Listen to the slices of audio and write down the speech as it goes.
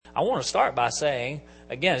I want to start by saying,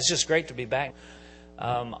 again, it's just great to be back.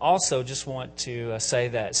 Also, just want to say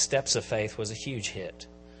that Steps of Faith was a huge hit.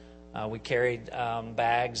 We carried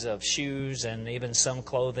bags of shoes and even some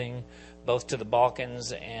clothing, both to the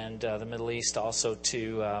Balkans and the Middle East, also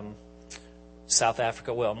to South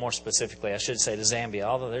Africa. Well, more specifically, I should say to Zambia,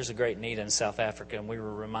 although there's a great need in South Africa, and we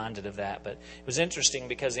were reminded of that. But it was interesting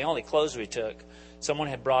because the only clothes we took, someone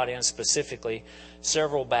had brought in specifically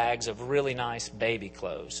several bags of really nice baby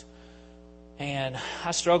clothes. And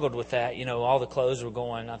I struggled with that. You know, all the clothes were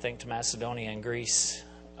going, I think, to Macedonia and Greece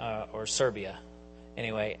or Serbia.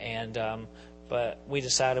 Anyway, but we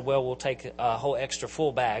decided, well, we'll take a whole extra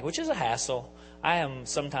full bag, which is a hassle. I am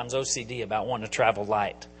sometimes OCD about wanting to travel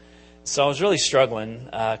light. So I was really struggling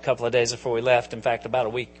a couple of days before we left. In fact, about a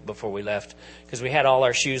week before we left, because we had all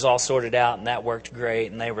our shoes all sorted out, and that worked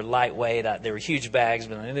great. And they were lightweight. They were huge bags,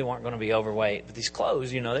 but they weren't going to be overweight. But these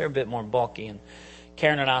clothes, you know, they're a bit more bulky. And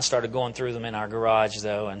Karen and I started going through them in our garage,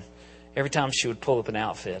 though. And every time she would pull up an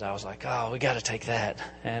outfit, I was like, oh, we got to take that.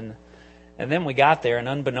 And then we got there, and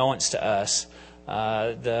unbeknownst to us,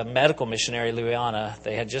 the medical missionary, Louisiana,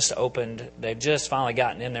 they've just finally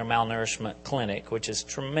gotten in their malnourishment clinic, which is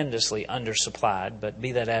tremendously undersupplied, but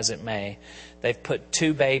be that as it may, they've put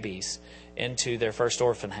 2 babies into their first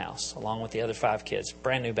orphan house, along with the other 5 kids,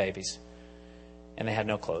 brand new babies, and they had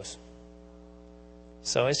no clothes.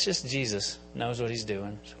 So it's just Jesus knows what he's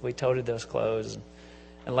doing. So we toted those clothes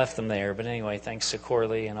and left them there. But anyway, thanks to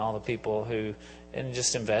Corley and all the people who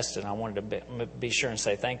just invested. I wanted to be sure and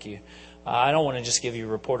say thank you. I don't want to just give you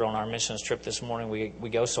a report on our missions trip this morning. We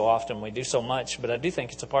go so often, we do so much, but I do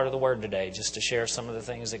think it's a part of the Word today, just to share some of the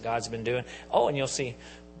things that God's been doing. Oh, and you'll see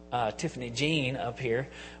Tiffany Jean up here.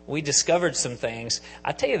 We discovered some things.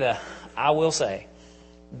 I will say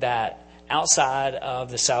that outside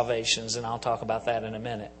of the salvations, and I'll talk about that in a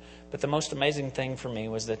minute, but the most amazing thing for me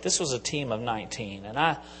was that this was a team of 19,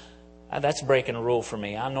 and that's breaking a rule for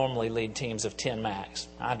me. I normally lead teams of 10 max.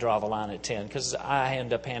 I draw the line at 10 because I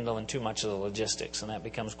end up handling too much of the logistics, and that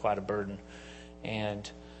becomes quite a burden.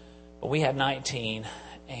 But we had 19,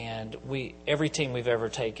 and every team we've ever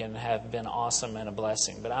taken have been awesome and a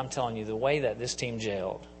blessing. But I'm telling you, the way that this team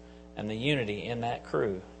gelled and the unity in that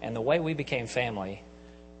crew and the way we became family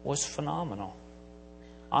was phenomenal.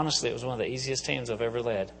 Honestly, it was one of the easiest teams I've ever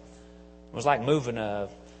led. It was like moving a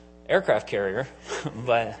aircraft carrier,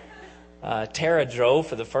 but Tara drove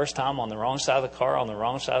for the first time on the wrong side of the car, on the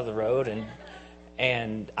wrong side of the road,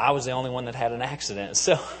 and I was the only one that had an accident.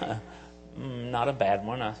 So, not a bad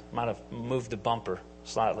one. I might have moved the bumper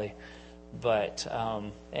slightly. But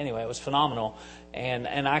anyway, it was phenomenal.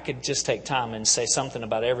 And I could just take time and say something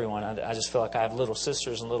about everyone. I just feel like I have little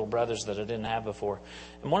sisters and little brothers that I didn't have before.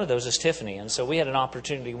 And one of those is Tiffany. And so we had an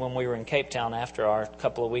opportunity when we were in Cape Town after our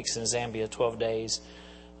couple of weeks in Zambia, 12 days,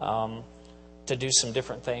 to do some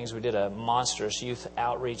different things. We did a monstrous youth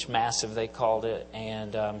outreach, massive they called it,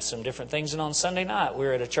 and some different things. And on Sunday night, we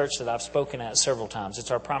were at a church that I've spoken at several times.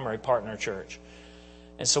 It's our primary partner church.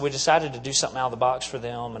 And so we decided to do something out of the box for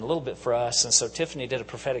them and a little bit for us. And so Tiffany did a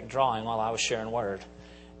prophetic drawing while I was sharing word.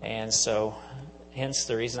 And so hence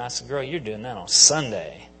the reason I said, girl, you're doing that on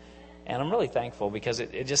Sunday. And I'm really thankful because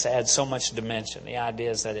it just adds so much dimension. The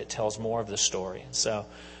idea is that it tells more of the story. And so,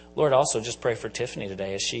 Lord, also just pray for Tiffany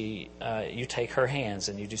today as you take her hands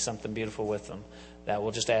and you do something beautiful with them that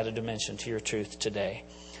will just add a dimension to your truth today.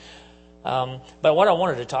 But what I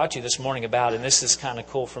wanted to talk to you this morning about, and this is kind of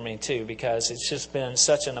cool for me too, because it's just been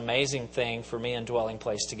such an amazing thing for me in Dwelling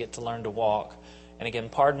Place to get to learn to walk. And again,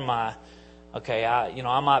 pardon I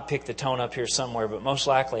might pick the tone up here somewhere, but most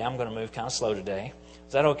likely I'm going to move kind of slow today.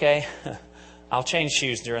 Is that okay? I'll change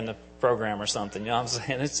shoes during the program or something. You know what I'm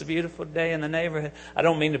saying? It's a beautiful day in the neighborhood. I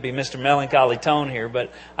don't mean to be Mr. Melancholy Tone here,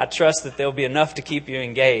 but I trust that there'll be enough to keep you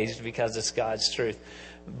engaged because it's God's truth.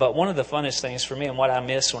 But one of the funnest things for me and what I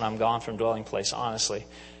miss when I'm gone from Dwelling Place, honestly,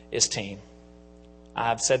 is team.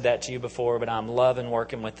 I've said that to you before, but I'm loving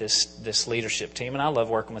working with this leadership team, and I love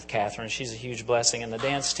working with Catherine. She's a huge blessing. And the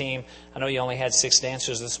dance team, I know you only had 6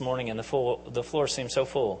 dancers this morning, and the floor seemed so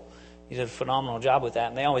full. You did a phenomenal job with that,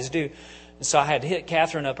 and they always do. And so I had hit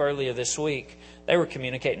Catherine up earlier this week. They were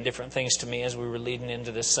communicating different things to me as we were leading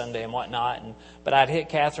into this Sunday and whatnot. But I'd hit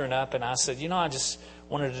Catherine up, and I said, I just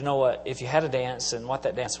wanted to know if you had a dance and what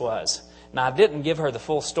that dance was. Now, I didn't give her the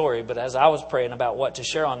full story, but as I was praying about what to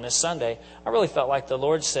share on this Sunday, I really felt like the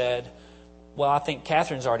Lord said, well, I think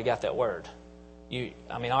Catherine's already got that word. I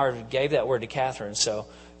already gave that word to Catherine, so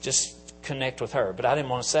just connect with her. But I didn't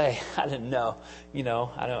want to say, I didn't know.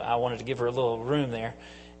 I wanted to give her a little room there.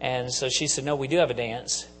 And so she said, no, we do have a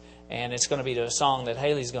dance, and it's going to be to a song that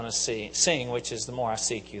Haley's going to sing, which is The More I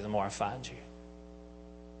Seek You, the more I find you.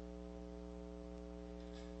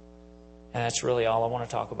 And that's really all I want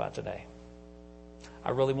to talk about today.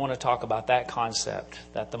 I really want to talk about that concept,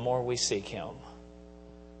 that the more we seek Him,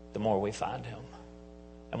 the more we find Him.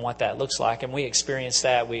 And what that looks like. And we experience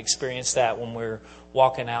that. We experience that when we're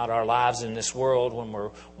walking out our lives in this world, when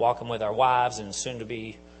we're walking with our wives and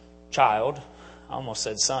soon-to-be child. I almost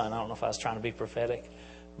said son. I don't know if I was trying to be prophetic.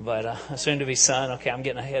 But soon-to-be son. Okay, I'm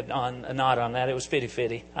getting a nod on that. It was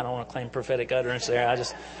fitty-fitty. I don't want to claim prophetic utterance there.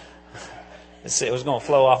 It was going to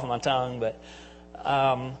flow off of my tongue. But,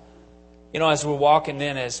 as we're walking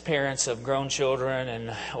in as parents of grown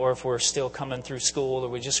children, or if we're still coming through school, or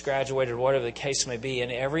we just graduated, whatever the case may be, in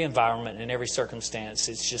every environment, in every circumstance,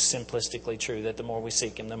 it's just simplistically true that the more we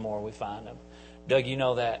seek Him, the more we find Him. Doug, you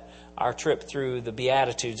know that our trip through the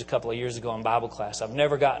Beatitudes a couple of years ago in Bible class, I've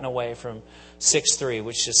never gotten away from 6:3,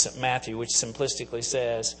 which is Matthew, which simplistically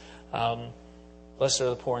says, blessed are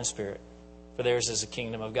the poor in spirit, for theirs is the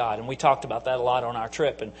kingdom of God. And we talked about that a lot on our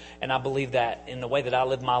trip. And I believe that in the way that I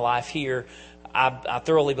live my life here, I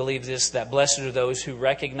thoroughly believe this, that blessed are those who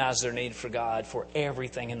recognize their need for God, for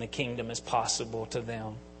everything in the kingdom is possible to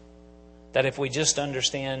them. That if we just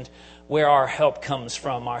understand where our help comes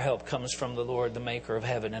from the Lord, the maker of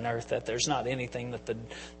heaven and earth, that there's not anything that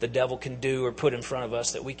the devil can do or put in front of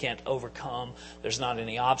us that we can't overcome. There's not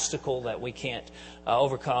any obstacle that we can't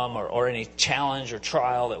overcome or any challenge or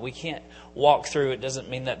trial that we can't walk through. It doesn't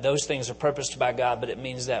mean that those things are purposed by God, but it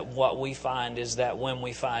means that what we find is that when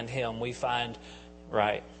we find Him, we find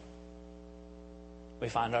our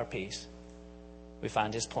peace. We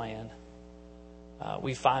find His plan.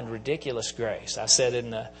 We find ridiculous grace. I said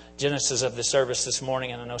in the genesis of the service this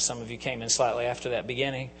morning, and I know some of you came in slightly after that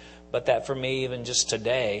beginning, but that for me, even just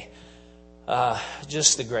today,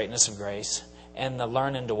 just the greatness of grace and the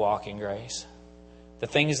learning to walk in grace. The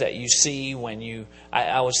things that you see when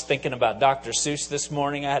I was thinking about Dr. Seuss this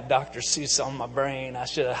morning. I had Dr. Seuss on my brain. I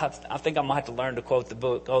think I might have to learn to quote the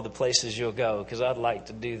book, "Oh, the places you'll go," because I'd like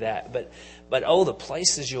to do that. But oh, the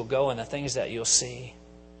places you'll go and the things that you'll see.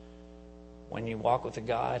 When you walk with a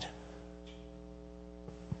God,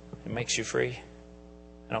 it makes you free.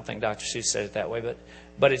 I don't think Dr. Seuss said it that way,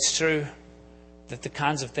 but it's true that the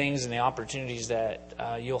kinds of things and the opportunities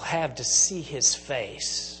that you'll have to see His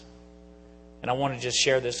face. And I want to just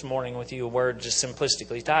share this morning with you a word just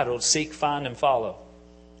simplistically titled, Seek, Find, and Follow.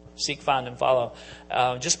 Seek, Find, and Follow.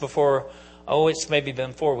 Just before, it's maybe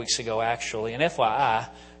been 4 weeks ago actually. And FYI,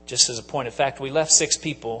 just as a point of fact, we left 6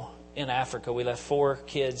 people in Africa. We left 4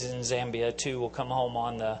 kids in Zambia. 2 will come home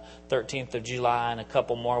on the 13th of July, and a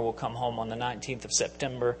couple more will come home on the 19th of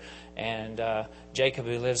September. And Jacob,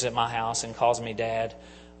 who lives at my house and calls me Dad,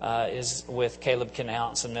 is with Caleb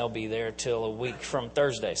Knautz, and they'll be there till a week from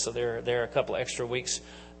Thursday. So they're there a couple extra weeks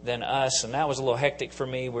than us, and that was a little hectic for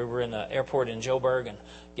me. We were in the airport in Joburg and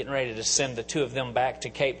getting ready to send the 2 of them back to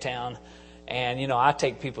Cape Town. And, I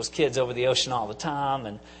take people's kids over the ocean all the time,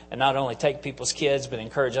 and not only take people's kids, but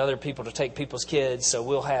encourage other people to take people's kids. So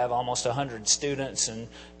we'll have almost 100 students and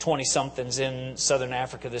 20-somethings in Southern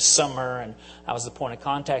Africa this summer, and I was the point of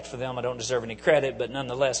contact for them. I don't deserve any credit, but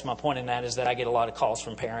nonetheless, my point in that is that I get a lot of calls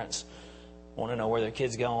from parents want to know where their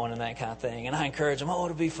kid's going and that kind of thing. And I encourage them,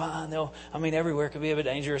 it'll be fine. Everywhere could be a bit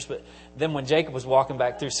dangerous. But then when Jacob was walking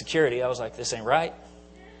back through security, I was like, this ain't right.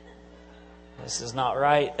 This is not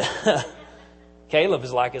right. Caleb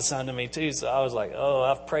is like a son to me too, so I was like,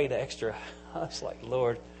 I've prayed extra. I was like,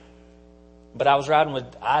 Lord. But I was riding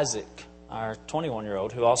with Isaac, our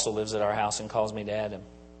 21-year-old, who also lives at our house and calls me Dad. And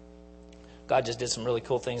God just did some really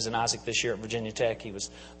cool things in Isaac this year at Virginia Tech. He was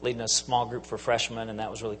leading a small group for freshmen, and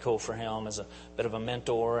that was really cool for him as a bit of a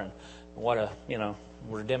mentor. And what a,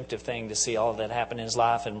 redemptive thing to see all of that happen in his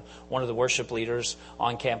life. And one of the worship leaders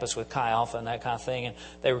on campus with Chi Alpha and that kind of thing. And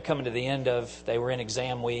they were coming to the end they were in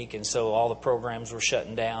exam week, and so all the programs were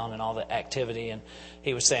shutting down and all the activity. And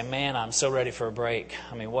he was saying, man, I'm so ready for a break.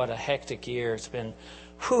 What a hectic year. It's been,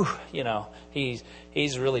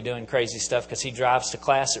 he's really doing crazy stuff because he drives to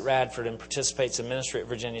class at Radford and participates in ministry at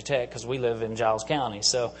Virginia Tech because we live in Giles County.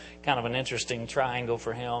 So kind of an interesting triangle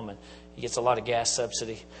for him. And he gets a lot of gas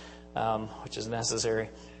subsidy. Which is necessary.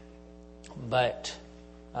 But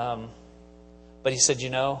he said,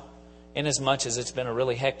 inasmuch as it's been a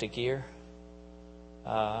really hectic year,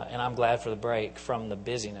 and I'm glad for the break from the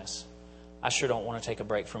busyness, I sure don't want to take a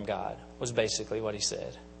break from God, was basically what he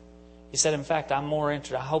said. He said, in fact, I'm more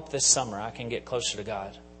interested, I hope this summer I can get closer to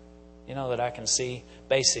God. That I can see,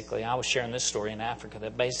 basically, I was sharing this story in Africa,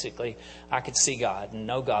 that basically I could see God and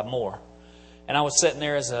know God more. And I was sitting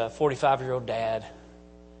there as a 45-year-old dad.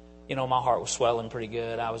 My heart was swelling pretty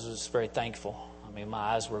good. I was just very thankful. My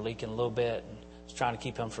eyes were leaking a little bit, and I was trying to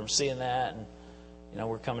keep him from seeing that. And,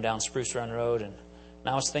 we're coming down Spruce Run Road, and And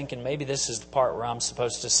I was thinking maybe this is the part where I'm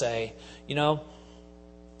supposed to say,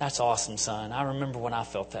 that's awesome, son. I remember when I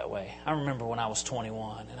felt that way. I remember when I was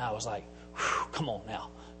 21 and I was like, come on now.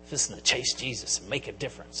 Just to chase Jesus and make a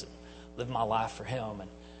difference and live my life for Him. And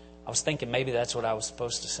I was thinking maybe that's what I was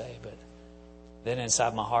supposed to say. But then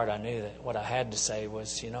inside my heart, I knew that what I had to say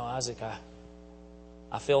was, Isaac,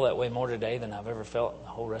 I feel that way more today than I've ever felt in the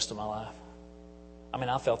whole rest of my life.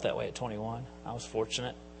 I felt that way at 21. I was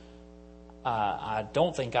fortunate. I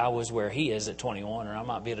don't think I was where he is at 21, or I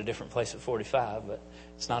might be at a different place at 45, but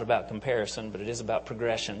it's not about comparison, but it is about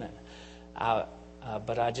progression. And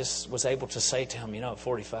but I just was able to say to him, at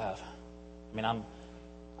 45, I'm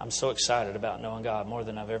so excited about knowing God more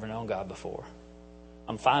than I've ever known God before.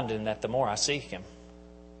 I'm finding that the more I seek Him,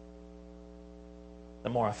 the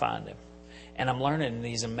more I find Him. And I'm learning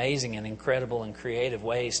these amazing and incredible and creative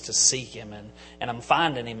ways to seek Him. And I'm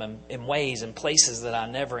finding Him in ways and places that I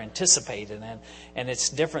never anticipated. And it's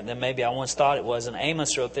different than maybe I once thought it was. And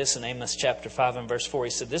Amos wrote this in Amos chapter 5 and verse 4.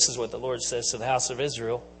 He said, this is what the Lord says to the house of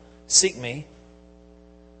Israel. Seek me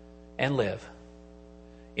and live.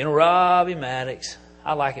 Robbie Maddox,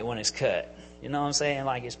 I like it when it's cut. You know what I'm saying?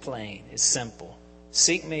 Like it's plain. It's simple.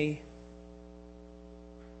 Seek me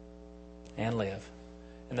and live.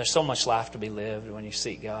 And there's so much life to be lived when you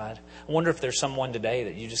seek God. I wonder if there's someone today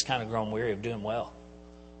that you just kind of grown weary of doing well.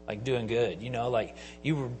 Like doing good.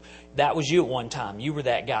 That was you at one time. You were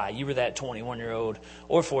that guy. You were that 21-year-old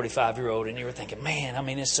or 45-year-old. And you were thinking, man,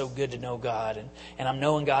 it's so good to know God. And I'm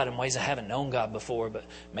knowing God in ways I haven't known God before. But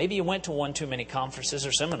maybe you went to one too many conferences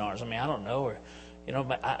or seminars. I don't know. Or,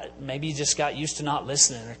 maybe you just got used to not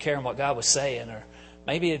listening or caring what God was saying. Or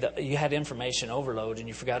maybe you had information overload and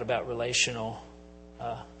you forgot about relational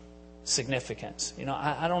significance.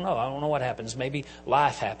 I don't know. I don't know what happens. Maybe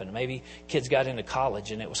life happened. Maybe kids got into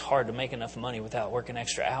college and it was hard to make enough money without working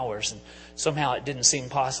extra hours. And somehow it didn't seem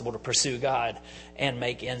possible to pursue God and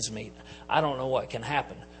make ends meet. I don't know what can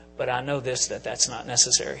happen. But I know that's not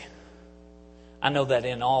necessary. I know that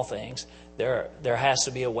in all things, there has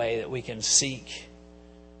to be a way that we can seek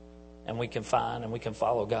and we can find and we can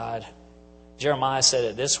follow God. Jeremiah said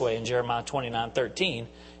it this way in Jeremiah 29:13.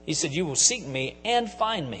 He said, you will seek me and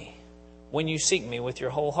find me when you seek me with your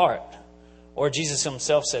whole heart. Or Jesus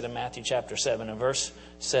Himself said in Matthew chapter 7 and verse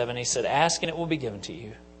 7, He said, ask and it will be given to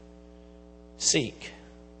you. Seek.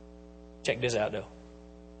 Check this out though.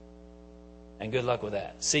 And good luck with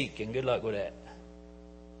that. Seek and good luck with that.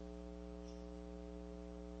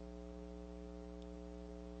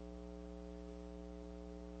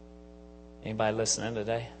 Anybody listening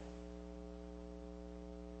today?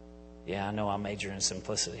 Yeah, I know I major in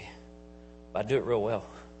simplicity, but I do it real well.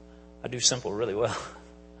 I do simple really well.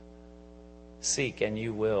 Seek and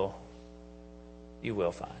you will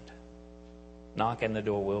find. Knock and the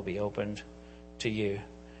door will be opened to you.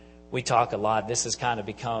 We talk a lot. This has kind of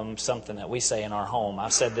become something that we say in our home. I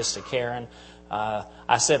said this to Karen.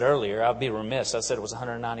 I said earlier, I'd be remiss. I said it was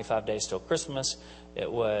 195 days till Christmas. It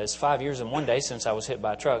was 5 years and 1 day since I was hit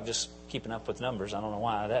by a truck, just keeping up with numbers. I don't know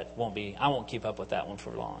why. I won't keep up with that one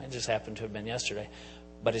for long. It just happened to have been yesterday.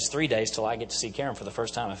 But it's 3 days till I get to see Karen for the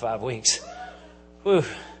first time in 5 weeks. Whew.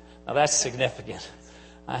 Now that's significant.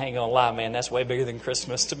 I ain't going to lie, man. That's way bigger than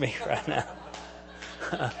Christmas to me right now.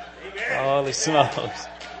 Holy smokes.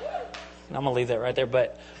 I'm going to leave that right there.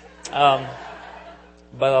 But a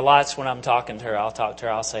lot's when I'm talking to her, I'll talk to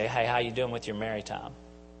her. I'll say, hey, how you doing with your Mary time?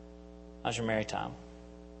 How's your Mary time?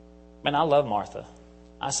 Man, I love Martha.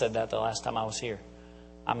 I said that the last time I was here.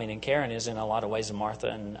 And Karen is in a lot of ways a Martha,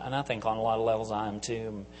 and I think on a lot of levels I am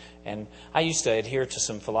too. And I used to adhere to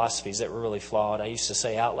some philosophies that were really flawed. I used to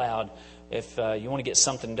say out loud, if you want to get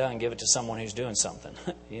something done, give it to someone who's doing something,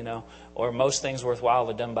 Or most things worthwhile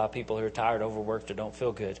are done by people who are tired, overworked, or don't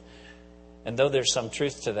feel good. And though there's some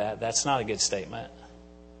truth to that, that's not a good statement.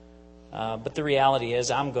 But the reality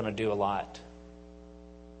is I'm going to do a lot.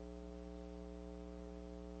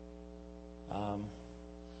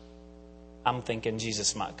 I'm thinking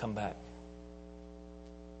Jesus might come back.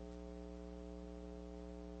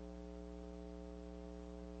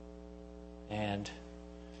 And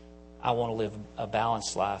I want to live a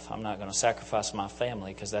balanced life. I'm not going to sacrifice my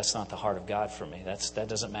family because that's not the heart of God for me. That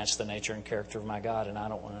doesn't match the nature and character of my God, and I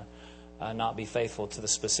don't want to not be faithful to the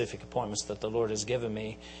specific appointments that the Lord has given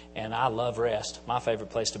me. And I love rest. My favorite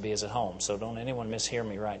place to be is at home, so don't anyone mishear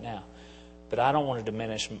me right now. But I don't want to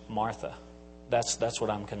diminish Martha. That's what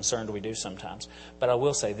I'm concerned we do sometimes. But I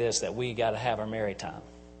will say this, that we got to have our Mary time.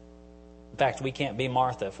 In fact, we can't be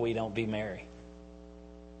Martha if we don't be Mary.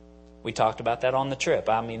 We talked about that on the trip.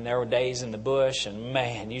 I mean, there were days in the bush, and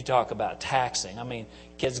man, you talk about taxing. I mean,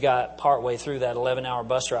 kids got partway through that 11-hour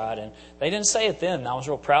bus ride, and they didn't say it then. I was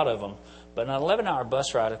real proud of them. But an 11-hour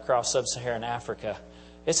bus ride across sub-Saharan Africa,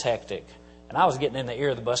 it's hectic. And I was getting in the ear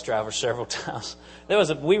of the bus driver several times.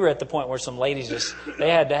 We were at the point where some ladies they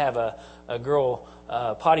had to have a girl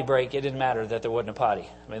potty break. It didn't matter that there wasn't a potty.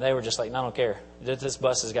 I mean, they were just like, I don't care. This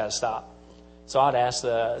bus has got to stop. So I'd ask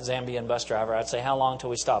the Zambian bus driver, I'd say, how long till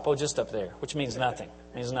we stop? Oh, just up there, which means nothing.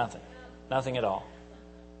 It means nothing. Nothing at all.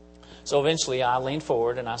 So eventually I leaned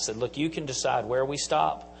forward and I said, look, you can decide where we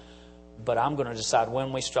stop, but I'm going to decide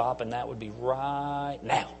when we stop, and that would be right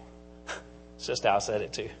now. It's just how I said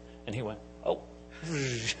it too. And he went, oh.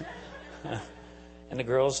 And the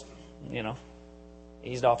girls,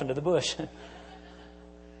 eased off into the bush.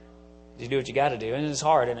 You do what you got to do. And it's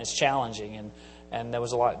hard and it's challenging. And there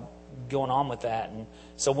was a lot going on with that. And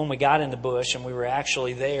so when we got in the bush and we were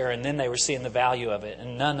actually there, and then they were seeing the value of it,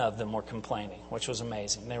 and none of them were complaining, which was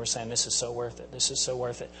amazing. They were saying, this is so worth it. This is so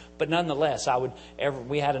worth it. But nonetheless,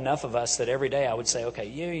 we had enough of us that every day I would say, okay,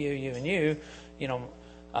 you, and you,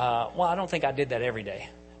 well, I don't think I did that every day,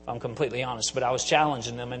 if I'm completely honest, but I was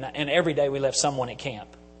challenging them, and every day we left someone at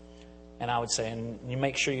camp. And I would say, and you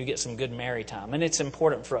make sure you get some good Mary time. And it's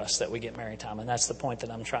important for us that we get Mary time, and that's the point that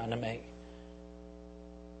I'm trying to make.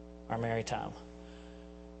 Our Mary time.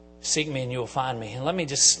 Seek me and you will find me. And let me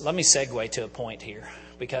segue to a point here,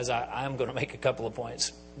 because I'm going to make a couple of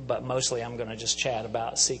points, but mostly I'm going to just chat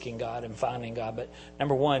about seeking God and finding God. But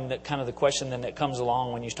number one, the question then that comes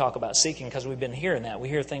along when you talk about seeking, because we've been hearing that. We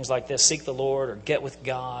hear things like this, seek the Lord or get with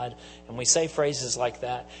God, and we say phrases like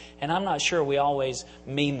that. And I'm not sure we always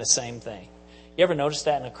mean the same thing. You ever notice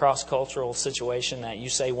that in a cross-cultural situation, that you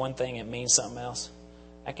say one thing, it means something else?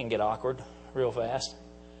 That can get awkward real fast.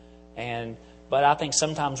 But I think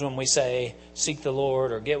sometimes when we say seek the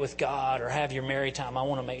Lord or get with God or have your Mary time, I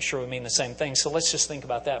want to make sure we mean the same thing. So let's just think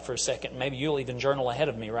about that for a second. Maybe you'll even journal ahead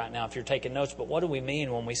of me right now if you're taking notes. But what do we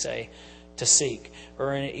mean when we say to seek?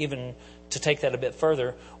 Or even to take that a bit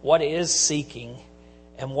further, what is seeking,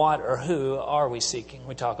 and what or who are we seeking?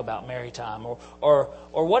 We talk about Mary time. Or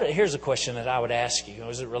what? Here's a question that I would ask you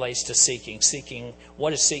as it relates to seeking. Seeking,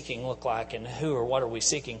 what does seeking look like, and who or what are we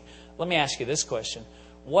seeking? Let me ask you this question.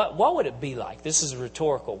 What would it be like? This is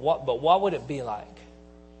rhetorical. But what would it be like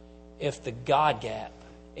if the God gap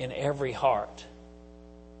in every heart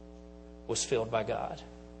was filled by God?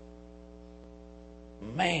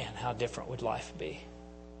 Man, how different would life be?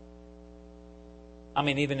 I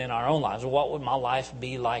mean, even in our own lives, what would my life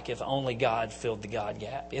be like if only God filled the God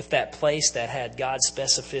gap? If that place that had God's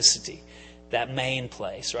specificity, that main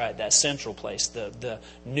place, right, that central place, the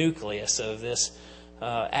nucleus of this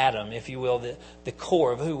atom, if you will, the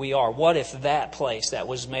core of who we are. What if that place that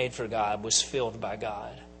was made for God was filled by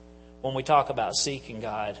God? When we talk about seeking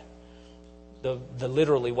God, the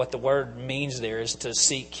literally what the word means there is to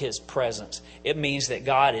seek His presence. It means that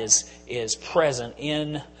God is present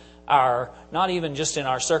in our, not even just in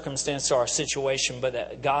our circumstance or our situation, but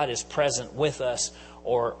that God is present with us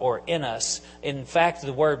or in us. In fact,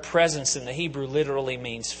 the word presence in the Hebrew literally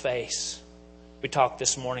means face. We talked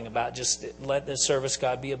this morning about just let this service,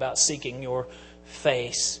 God, be about seeking your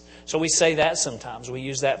face. So we say that sometimes. We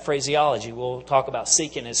use that phraseology. We'll talk about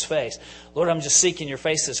seeking His face. Lord, I'm just seeking your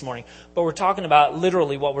face this morning. But we're talking about,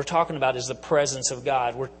 literally what we're talking about is the presence of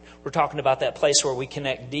God. We're talking about that place where we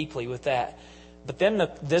connect deeply with that. But then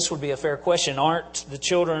this would be a fair question. Aren't the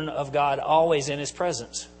children of God always in His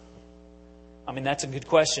presence? I mean, that's a good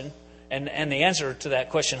question. And the answer to that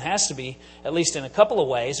question has to be, at least in a couple of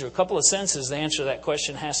ways or a couple of senses, the answer to that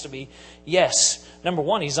question has to be yes. Number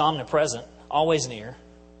one, He's omnipresent, always near.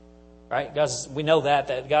 Right? We know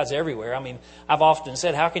that God's everywhere. I mean, I've often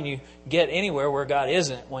said, how can you get anywhere where God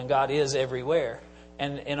isn't when God is everywhere?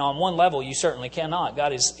 And on one level, you certainly cannot.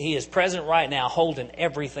 He is present right now, holding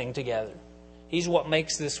everything together. He's what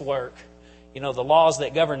makes this work. The laws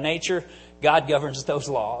that govern nature, God governs those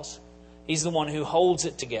laws. He's the one who holds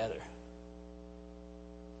it together.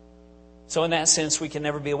 So in that sense, we can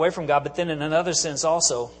never be away from God. But then in another sense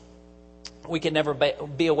also, we can never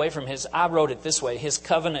be away from His, I wrote it this way, His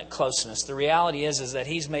covenant closeness. The reality is that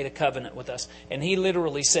He's made a covenant with us. And He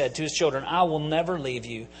literally said to His children, I will never leave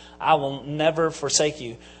you. I will never forsake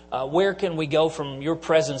you. Where can we go from your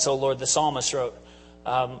presence, O Lord? The psalmist wrote,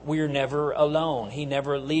 we're never alone. He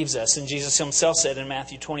never leaves us. And Jesus Himself said in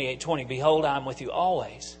Matthew 28:20, behold, I am with you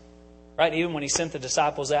always. Right? Even when He sent the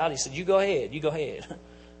disciples out, He said, you go ahead.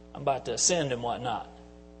 I'm about to ascend and whatnot.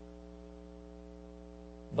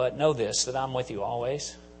 But know this, that I'm with you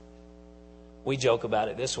always. We joke about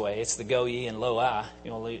it this way. It's the go ye and lo I.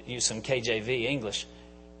 Use some KJV English.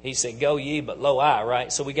 He said, go ye, but lo I,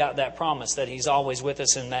 right? So we got that promise that He's always with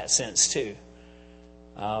us in that sense too.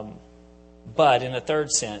 But in a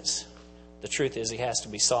third sense, the truth is He has to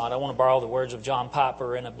be sought. I want to borrow the words of John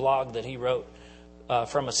Piper in a blog that he wrote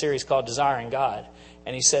from a series called Desiring God.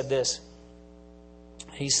 And he said this.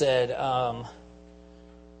 He said,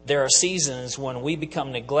 there are seasons when we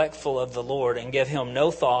become neglectful of the Lord and give Him no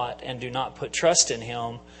thought and do not put trust in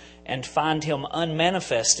Him and find Him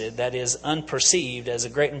unmanifested, that is, unperceived, as a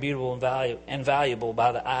great and beautiful and valuable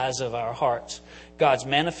by the eyes of our hearts. God's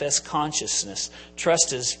manifest consciousness, trust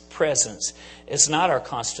His presence, is not our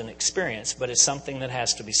constant experience, but is something that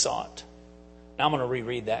has to be sought. Now I'm going to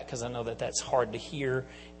reread that because I know that that's hard to hear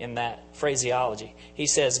in that phraseology. He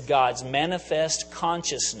says, God's manifest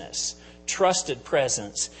consciousness, trusted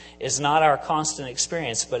presence, is not our constant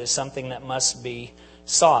experience, but is something that must be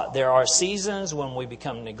sought. There are seasons when we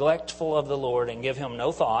become neglectful of the Lord and give Him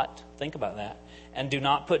no thought. Think about that. And do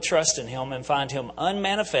not put trust in Him and find Him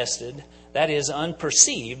unmanifested, that is,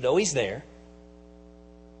 unperceived, though He's there.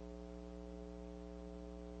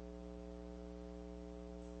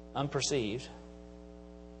 Unperceived,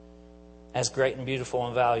 as great and beautiful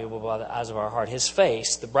and valuable by the eyes of our heart. His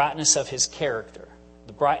face, the brightness of His character,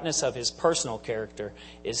 the brightness of His personal character,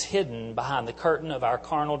 is hidden behind the curtain of our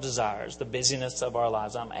carnal desires, the busyness of our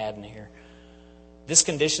lives. I'm adding here. This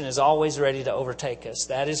condition is always ready to overtake us.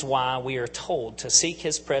 That is why we are told to seek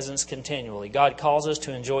His presence continually. God calls us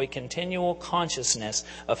to enjoy continual consciousness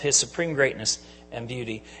of His supreme greatness and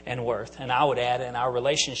beauty and worth. And I would add, in our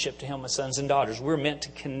relationship to Him as sons and daughters, we're meant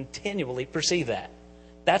to continually perceive that.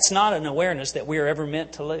 That's not an awareness that we are ever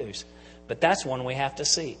meant to lose, but that's one we have to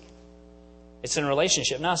seek. It's in a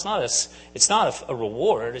relationship. Now, it's not a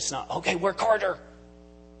reward. It's not, okay, work harder.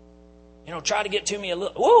 Try to get to me a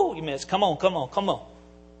little. Whoa, you missed. Come on.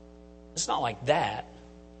 It's not like that.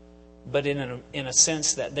 But in a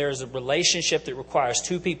sense that there's a relationship that requires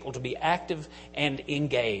two people to be active and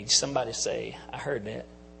engaged. Somebody say, I heard that.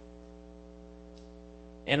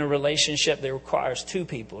 In a relationship that requires two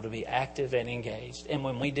people to be active and engaged. And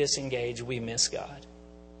when we disengage, we miss God.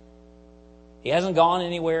 He hasn't gone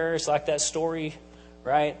anywhere. It's like that story,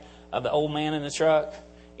 right, of the old man in the truck.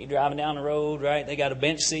 He driving down the road, right? They got a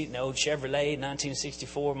bench seat, an old Chevrolet,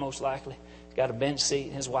 1964 most likely. Got a bench seat,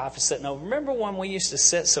 and his wife is sitting over. Remember when we used to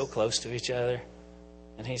sit so close to each other?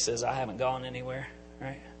 And he says, I haven't gone anywhere,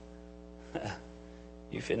 right?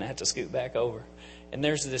 You finna have to scoot back over. And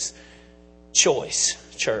there's this choice,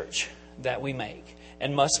 church, that we make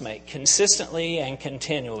and must make consistently and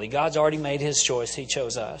continually. God's already made His choice. He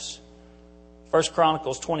chose us. 1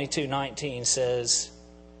 Chronicles 22:19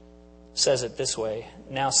 says it this way.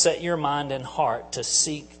 Now set your mind and heart to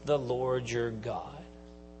seek the Lord your God.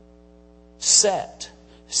 Set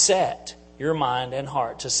your mind and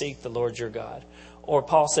heart to seek the Lord your God. Or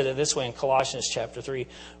Paul said it this way in Colossians chapter 3,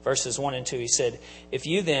 verses 1 and 2. He said, if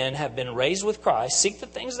you then have been raised with Christ, seek the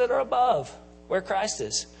things that are above, where Christ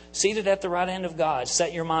is, seated at the right hand of God.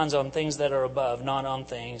 Set your minds on things that are above, not on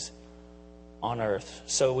things on earth.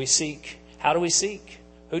 So we seek. How do we seek?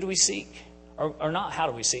 Who do we seek? Or not how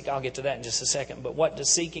do we seek? I'll get to that in just a second. But what does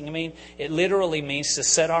seeking mean? It literally means to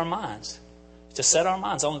set our minds. To set our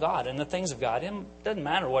minds on God and the things of God. It doesn't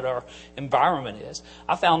matter what our environment is.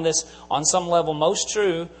 I found this on some level most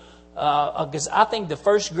true because I think the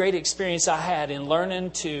first great experience I had in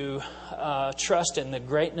learning to trust in the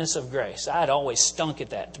greatness of grace. I had always stunk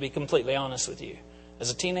at that, to be completely honest with you.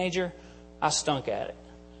 As a teenager, I stunk at it.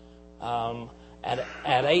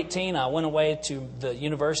 At 18, I went away to the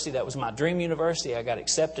university that was my dream university. I got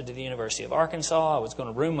accepted to the University of Arkansas. I was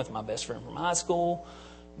going to room with my best friend from high school.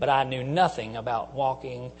 But I knew nothing about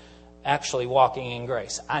actually walking in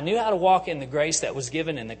grace. I knew how to walk in the grace that was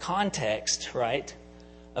given in the context, right,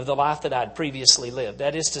 of the life that I'd previously lived.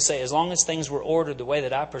 That is to say, as long as things were ordered the way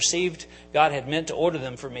that I perceived God had meant to order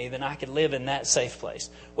them for me, then I could live in that safe place.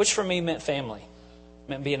 Which for me meant family.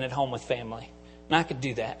 Meant being at home with family. And I could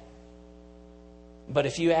do that. But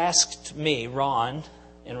if you asked me, Ron,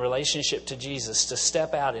 in relationship to Jesus, to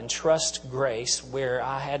step out and trust grace where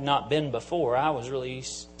I had not been before, I was really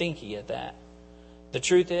stinky at that. The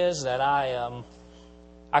truth is that I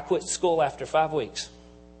quit school after 5 weeks.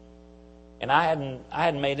 And I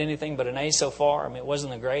hadn't made anything but an A so far. I mean, it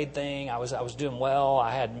wasn't a grade thing. I was doing well.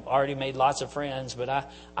 I had already made lots of friends, but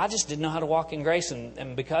I just didn't know how to walk in grace.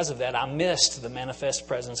 And because of that, I missed the manifest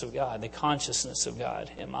presence of God, the consciousness of God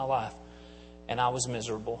in my life. And I was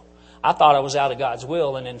miserable. I thought I was out of God's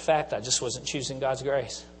will, and in fact, I just wasn't choosing God's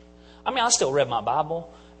grace. I mean, I still read my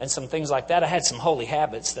Bible and some things like that. I had some holy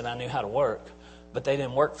habits that I knew how to work, but they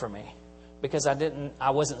didn't work for me because I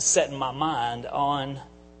wasn't setting my mind on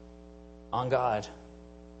God.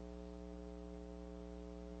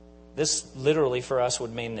 This literally for us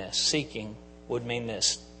would mean this. Seeking would mean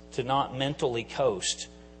this. To not mentally coast.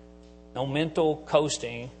 No mental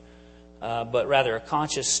coasting, but rather a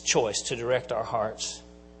conscious choice to direct our hearts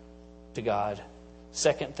to God.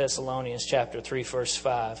 2 Thessalonians chapter 3, verse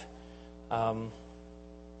 5. Paul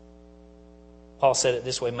said it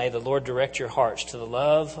this way, may the Lord direct your hearts to the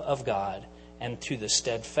love of God and to the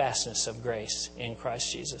steadfastness of grace in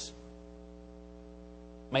Christ Jesus.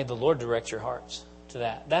 May the Lord direct your hearts to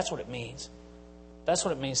that. That's what it means. That's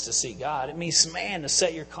what it means to seek God. It means, man, to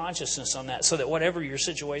set your consciousness on that so that whatever your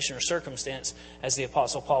situation or circumstance, as the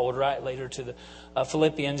Apostle Paul would write later to the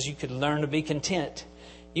Philippians, you could learn to be content.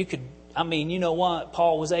 You could, you know what?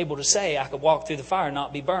 Paul was able to say, I could walk through the fire and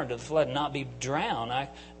not be burned, to the flood and not be drowned.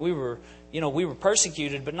 We were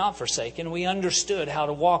persecuted but not forsaken. We understood how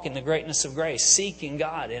to walk in the greatness of grace, seeking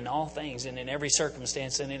God in all things and in every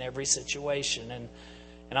circumstance and in every situation.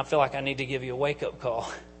 And I feel like I need to give you a wake-up call.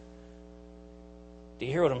 Do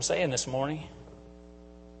you hear what I'm saying this morning?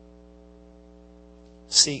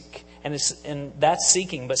 Seek. And that's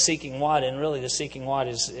seeking, but seeking what? And really the seeking what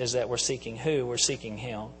is that we're seeking who? We're seeking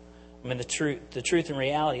Him. I mean, the truth and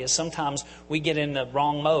reality is sometimes we get in the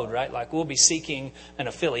wrong mode, right? Like we'll be seeking an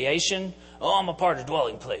affiliation. Oh, I'm a part of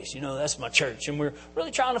Dwelling Place. That's my church. And we're really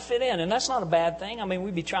trying to fit in. And that's not a bad thing. I mean,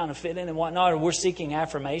 we'd be trying to fit in and whatnot. Or we're seeking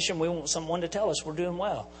affirmation. We want someone to tell us we're doing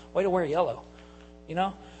well. Way to wear yellow,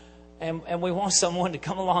 And we want someone to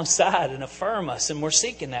come alongside and affirm us. And we're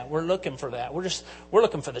seeking that. We're looking for that. We're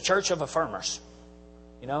looking for the church of affirmers,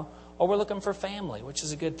 Or we're looking for family, which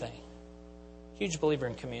is a good thing. Huge believer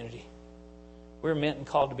in community. We're meant and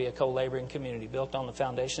called to be a co-laboring community built on the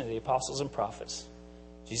foundation of the apostles and prophets.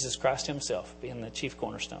 Jesus Christ Himself being the chief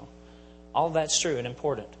cornerstone. All of that's true and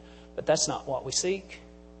important. But that's not what we seek.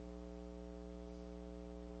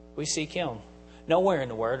 We seek Him. Nowhere in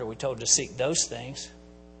the Word are we told to seek those things.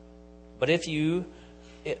 But if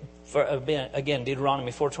again,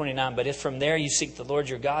 Deuteronomy 4:29, but if from there you seek the Lord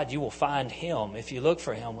your God, you will find Him if you look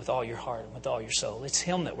for Him with all your heart and with all your soul. It's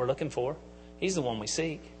Him that we're looking for. He's the one we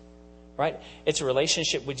seek. Right? It's a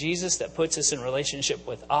relationship with Jesus that puts us in relationship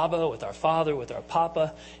with Abba, with our Father, with our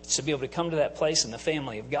Papa. It's to be able to come to that place in the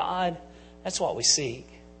family of God. That's what we seek.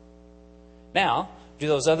 Now, do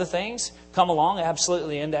those other things come along?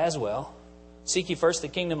 Absolutely, and as well. Seek ye first the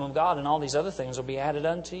kingdom of God, and all these other things will be added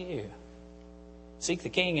unto you. Seek the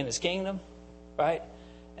King and His kingdom, right?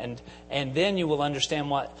 And then you will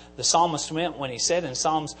understand what the psalmist meant when he said in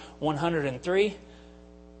Psalms 103,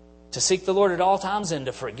 to seek the Lord at all times and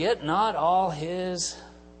to forget not all His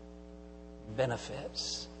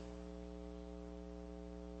benefits.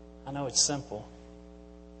 I know it's simple.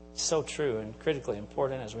 It's so true and critically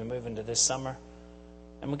important as we move into this summer.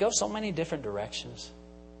 And we go so many different directions.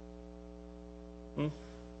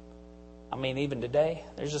 Even today,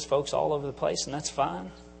 there's just folks all over the place, and that's fine.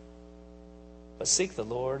 But seek the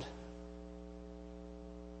Lord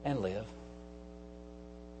and live.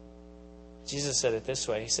 Jesus said it this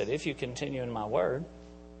way. He said, if you continue in my word,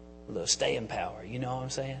 stay in power. You know what I'm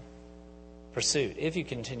saying? Pursuit. If you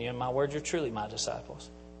continue in my word, you're truly my disciples.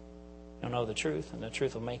 You'll know the truth, and the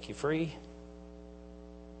truth will make you free.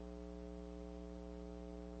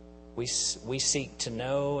 We seek to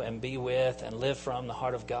know and be with and live from the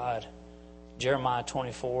heart of God. Jeremiah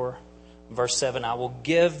 24, verse 7, I will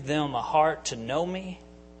give them a heart to know me.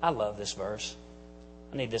 I love this verse.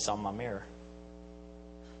 I need this on my mirror.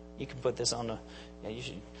 You can put this on you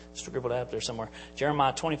should scribble that up there somewhere.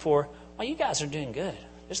 Jeremiah 24. Well, you guys are doing good.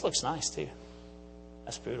 This looks nice too.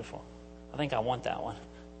 That's beautiful. I think I want that one.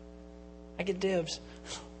 I get dibs.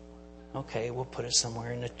 Okay, we'll put it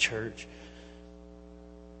somewhere in the church.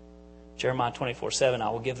 Jeremiah 24:7.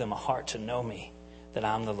 I will give them a heart to know me, that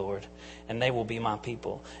I am the Lord, and they will be my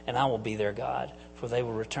people, and I will be their God, for they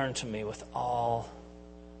will return to me with all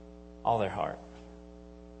their heart.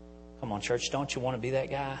 Come on, church, don't you want to be that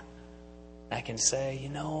guy that can say,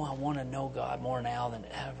 I want to know God more now than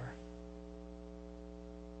ever.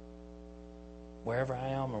 Wherever I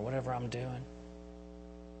am or whatever I'm doing.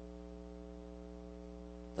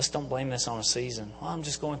 Let's don't blame this on a season. Well, I'm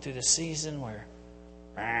just going through this season where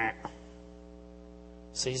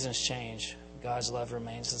seasons change. God's love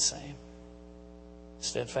remains the same.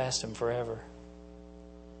 Steadfast and forever.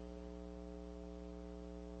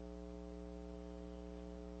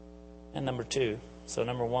 And number two. So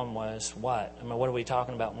number one was what? What are we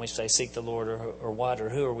talking about when we say seek the Lord or what? Or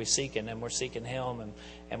who are we seeking? And we're seeking Him.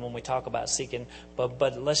 And when we talk about seeking,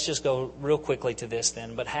 but let's just go real quickly to this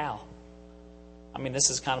then. But how? This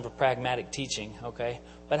is kind of a pragmatic teaching, okay?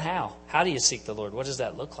 But how? How do you seek the Lord? What does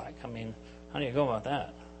that look like? How do you go about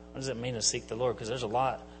that? What does it mean to seek the Lord? Because there's a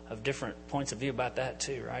lot of different points of view about that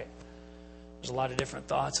too, right? There's a lot of different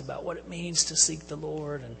thoughts about what it means to seek the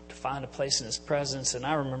Lord and to find a place in His presence. And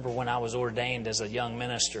I remember when I was ordained as a young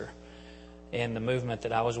minister in the movement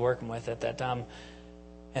that I was working with at that time,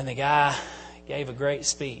 and the guy gave a great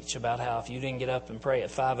speech about how if you didn't get up and pray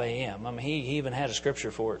at 5 a.m., I mean, he even had a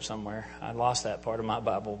scripture for it somewhere. I lost that part of my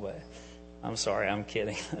Bible, but I'm sorry, I'm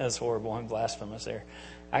kidding. That's horrible and blasphemous there.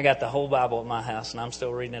 I got the whole Bible at my house, and I'm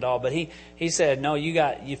still reading it all. But he said, no,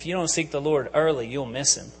 if you don't seek the Lord early, you'll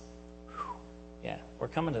miss Him. Whew. Yeah, we're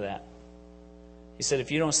coming to that. He said, if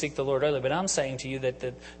you don't seek the Lord early. But I'm saying to you that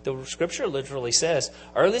the scripture literally says,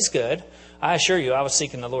 early's good. I assure you, I was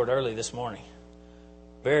seeking the Lord early this morning.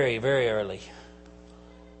 Very, very early.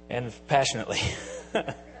 And passionately.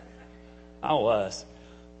 I was.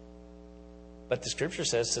 But the scripture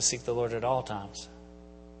says to seek the Lord at all times.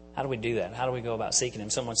 How do we do that? How do we go about seeking Him?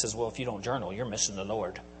 Someone says, well, if you don't journal, you're missing the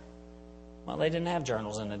Lord. Well, they didn't have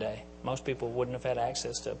journals in the day. Most people wouldn't have had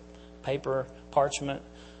access to paper, parchment,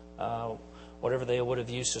 whatever they would have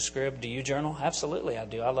used to scribe. Do you journal? Absolutely, I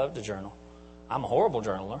do. I love to journal. I'm a horrible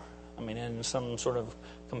journaler. I mean, in some sort of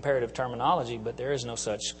comparative terminology, but there is no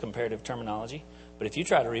such comparative terminology. But if you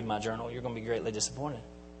try to read my journal, you're going to be greatly disappointed.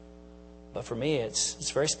 But for me,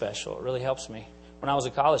 it's very special. It really helps me. When I was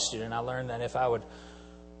a college student, I learned that if I would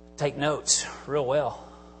take notes real well,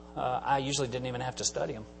 I usually didn't even have to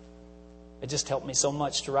study them. It just helped me so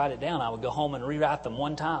much to write it down. I would go home and rewrite them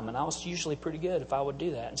one time, and I was usually pretty good if I would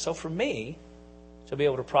do that. And so for me, to be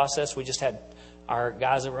able to process, we just had our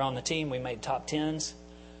guys that were on the team, we made top 10s,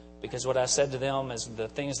 because what I said to them is the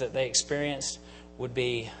things that they experienced would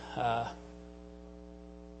be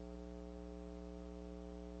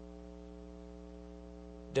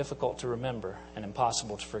difficult to remember and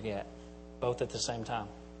impossible to forget, both at the same time.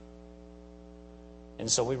 And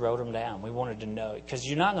so we wrote them down. We wanted to know, because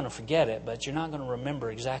you're not going to forget it, but you're not going to remember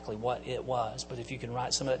exactly what it was. But if you can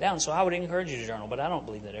write some of that down. So I would encourage you to journal, but I don't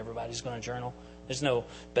believe that everybody's going to journal. There's no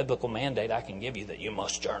biblical mandate I can give you that you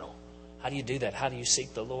must journal. How do you do that? How do you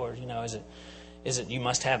seek the Lord? You know, is it you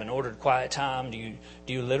must have an ordered quiet time? Do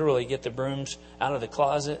you literally get the brooms out of the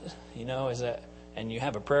closet? You know, is that, and you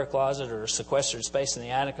have a prayer closet or a sequestered space in the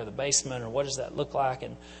attic or the basement, or what does that look like?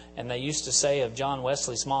 And they used to say of John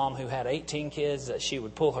Wesley's mom, who had 18 kids, that she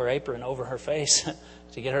would pull her apron over her face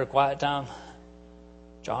to get her quiet time.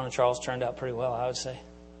 John and Charles turned out pretty well, I would say.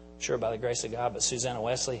 Sure, by the grace of God. But Susanna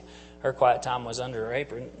Wesley, her quiet time was under her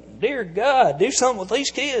apron. Dear God, do something with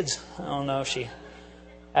these kids. I don't know if she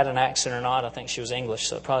had an accent or not. I think she was English,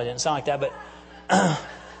 so it probably didn't sound like that. But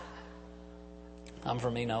I'm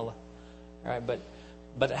from Enola. All right,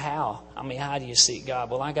 but how? I mean, how do you seek God?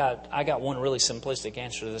 Well, I got one really simplistic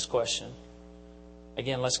answer to this question.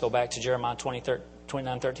 Again, let's go back to Jeremiah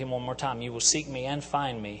 29:13 one more time. You will seek me and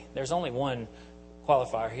find me. There's only one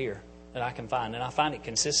qualifier here that I can find, and I find it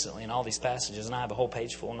consistently in all these passages, and I have a whole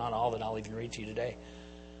page full, not all that I'll even read to you today.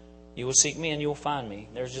 You will seek me and you will find me.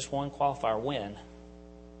 There's just one qualifier. When?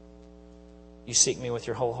 You seek me with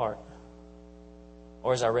your whole heart.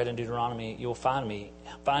 Or as I read in Deuteronomy, you'll find me.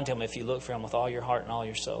 Find Him if you look for Him with all your heart and all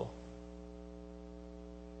your soul.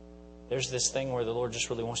 There's this thing where the Lord just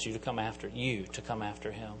really wants you to come after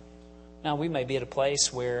Him. Now, we may be at a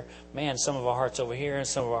place where, man, some of our hearts over here and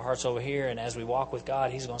some of our hearts over here, and as we walk with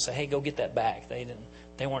God, He's going to say, hey, go get that back. They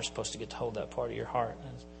weren't supposed to get to hold that part of your heart.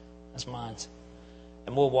 That's mine.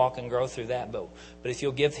 And we'll walk and grow through that. But if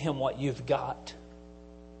you'll give Him what you've got,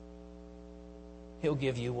 He'll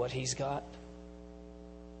give you what He's got.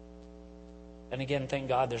 And again, thank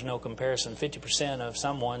God there's no comparison. 50% of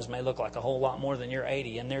someone's may look like a whole lot more than your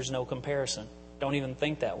 80, and there's no comparison. Don't even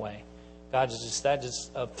think that way. That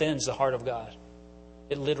just offends the heart of God.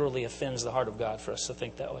 It literally offends the heart of God for us to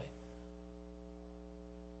think that way.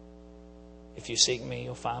 If you seek me,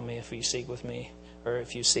 you'll find me. If you seek with me, or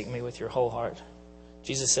if you seek me with your whole heart.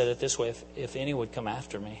 Jesus said it this way, if any would come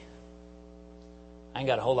after me. I ain't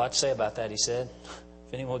got a whole lot to say about that, He said.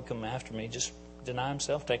 If anyone would come after me, just deny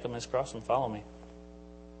himself, take up his cross, and follow me.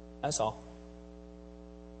 That's all.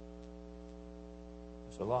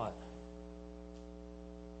 It's a lot.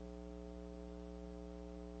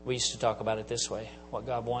 We used to talk about it this way. What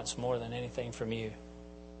God wants more than anything from you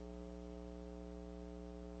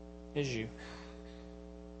is you.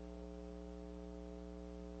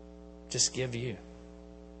 Just give you.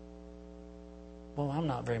 Well, I'm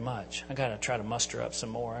not very much. I got to try to muster up some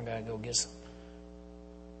more. I got to go get some.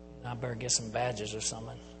 I better get some badges or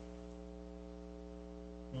something.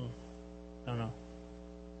 No.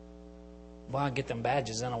 Well, I get them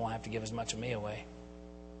badges, then I won't have to give as much of me away.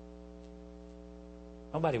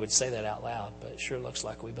 Nobody would say that out loud, but it sure looks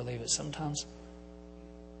like we believe it sometimes.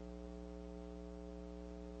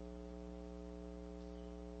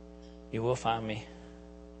 You will find me.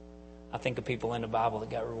 I think of people in the Bible that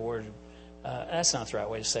got rewarded. That's not the right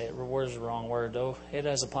way to say it. Reward is the wrong word, though. It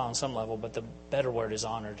does apply on some level, but the better word is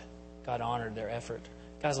honored. God honored their effort.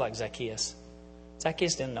 Guys like Zacchaeus.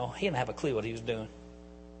 Zacchaeus didn't know. He didn't have a clue what he was doing.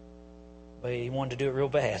 But he wanted to do it real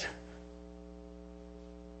bad.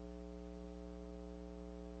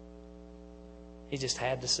 He just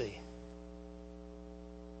had to see.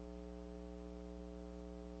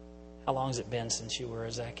 How long has it been since you were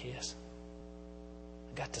a Zacchaeus?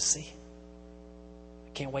 I got to see.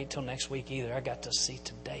 I can't wait till next week either. I got to see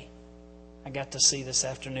today. I got to see this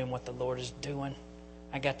afternoon what the Lord is doing.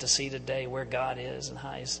 I got to see today where God is and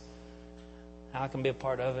how I can be a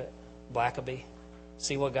part of it. Blackaby.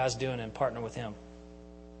 See what God's doing and partner with Him.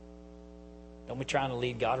 Don't be trying to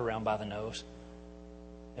lead God around by the nose.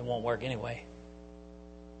 It won't work anyway.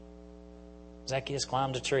 Zacchaeus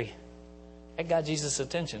climbed a tree. That got Jesus'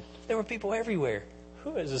 attention. There were people everywhere.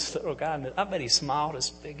 Who is this little guy? I bet he smiled as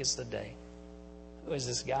big as the day. Who is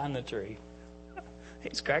this guy in the tree?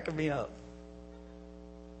 He's cracking me up.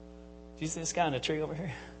 Do you see this guy in the tree over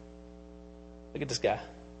here? Look at this guy.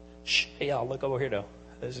 Shh. Hey, y'all, look over here, though.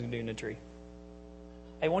 This is a dude in the tree.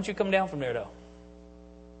 Hey, won't you come down from there, though?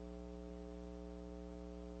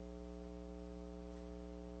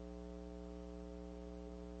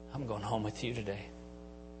 I'm going home with you today.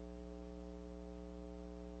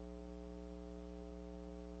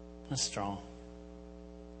 That's strong.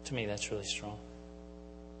 To me, that's really strong.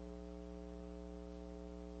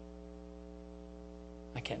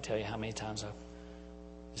 I can't tell you how many times I've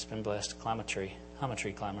just been blessed to climb a tree. I'm a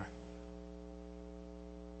tree climber.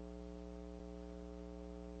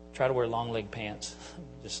 Try to wear long leg pants.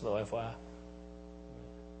 Just a little FYI.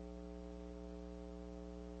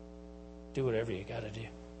 Do whatever you got to do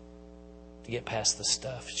to get past the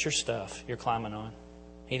stuff. It's your stuff you're climbing on.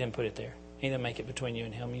 He didn't put it there. He didn't make it between you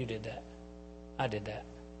and Him. You did that. I did that.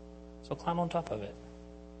 So climb on top of it.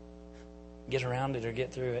 Get around it or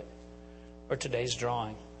get through it. Or today's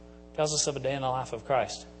drawing tells us of a day in the life of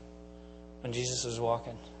Christ when Jesus was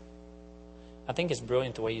walking. I think it's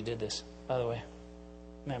brilliant the way you did this, by the way.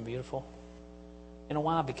 Isn't that beautiful? You know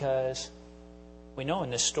why? Because we know in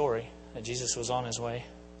this story that Jesus was on His way.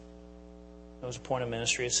 It was a point of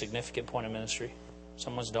ministry, a significant point of ministry.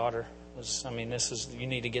 Someone's daughter was, you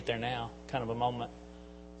need to get there now, kind of a moment.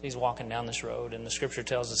 He's walking down this road, and the Scripture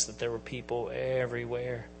tells us that there were people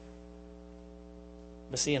everywhere.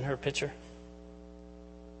 But see in her picture,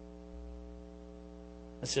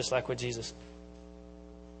 it's just like with Jesus.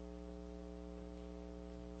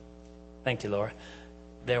 Thank you, Laura.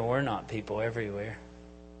 There were not people everywhere.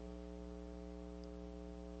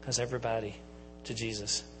 Because everybody to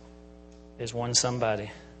Jesus is one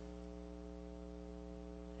somebody.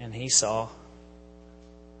 And He saw.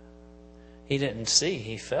 He didn't see,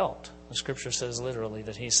 He felt. The Scripture says literally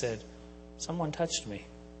that He said, someone touched me.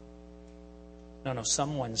 No,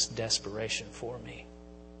 someone's desperation for me.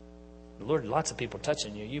 Lord, lots of people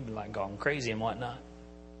touching you. You've been like going crazy and whatnot.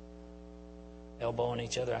 Elbowing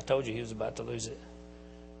each other. I told you he was about to lose it.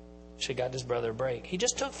 Should have got his brother a break. He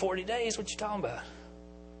just took 40 days. What you talking about?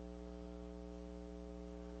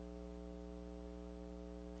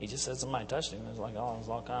 He just said somebody touched him. It was like, oh, there's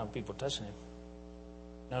all kinds of people touching him.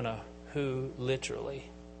 No. Who literally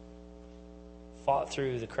fought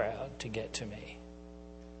through the crowd to get to me.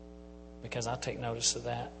 Because I take notice of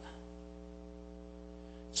that.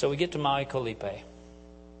 So we get to Maui Kolipe.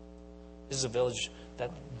 This is a village,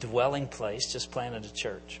 that dwelling place, just planted a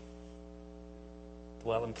church.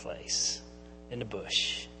 Dwelling place in the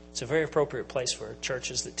bush. It's a very appropriate place for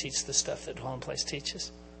churches that teach the stuff that Dwelling Place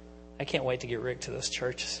teaches. I can't wait to get Rick to those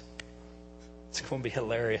churches. It's going to be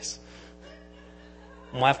hilarious.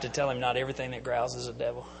 I'm going to have to tell him not everything that growls is a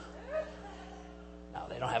devil. No,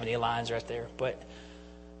 they don't have any lines right there. But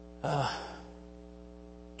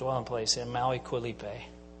Dwelling Place in Maui Kolipe.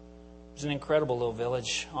 It was an incredible little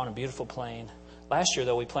village on a beautiful plain. Last year,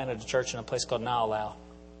 though, we planted a church in a place called Naulau.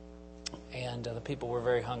 And the people were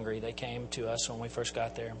very hungry. They came to us when we first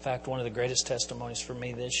got there. In fact, one of the greatest testimonies for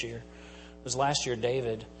me this year was last year,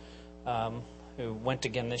 David, who went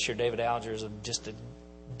again this year. David Alger is just a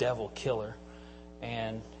devil killer.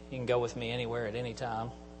 And you can go with me anywhere at any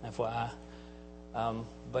time, FYI.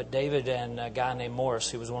 But David and a guy named Morris,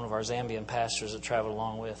 who was one of our Zambian pastors that traveled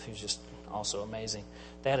along with, who's just also amazing.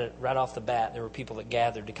 They had it right off the bat. There were people that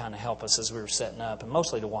gathered to kind of help us as we were setting up, and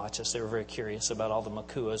mostly to watch us. They were very curious about all the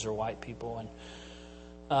Makuas, or white people.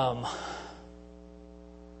 And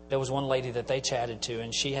there was one lady that they chatted to,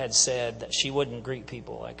 and she had said that she wouldn't greet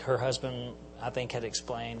people. Like her husband I think, had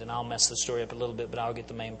explained, and I'll mess the story up a little bit, but I'll get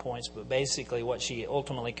the main points. But basically what she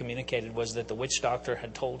ultimately communicated was that the witch doctor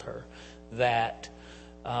had told her that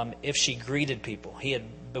if she greeted people, he had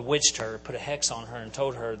bewitched her, put a hex on her, and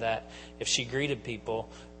told her that if she greeted people,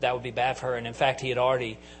 that would be bad for her. And in fact, he had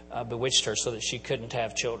already bewitched her so that she couldn't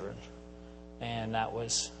have children. And that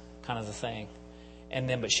was kind of the thing.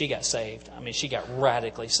 But she got saved. I mean, she got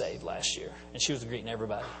radically saved last year. And she was greeting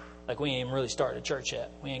everybody. Like, we ain't even really started a church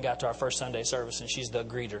yet. We ain't got to our first Sunday service, and she's the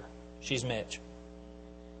greeter. She's Mitch.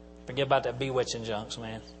 Forget about that bewitching junks,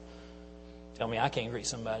 man. Tell me I can't greet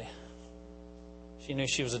somebody. She knew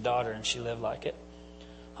she was a daughter, and she lived like it.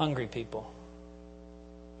 Hungry people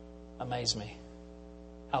amaze me.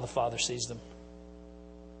 How the Father sees them.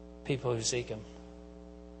 People who seek Him.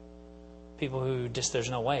 People who just, there's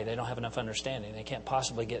no way. They don't have enough understanding. They can't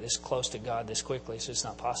possibly get this close to God this quickly, so it's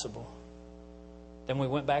not possible. Then we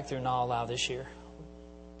went back through Na'alau this year.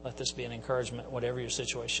 Let this be an encouragement, whatever your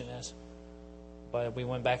situation is. But we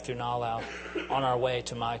went back through Na'alau on our way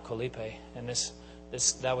to Mai Kolipe. And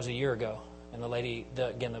that was a year ago. And the lady,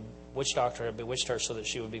 the witch doctor had bewitched her so that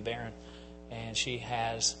she would be barren. And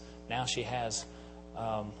now she has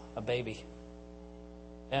a baby.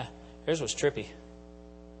 Yeah, here's what's trippy.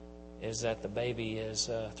 Is that the baby is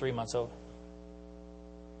 3 months old.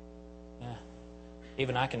 Yeah.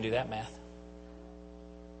 Even I can do that math.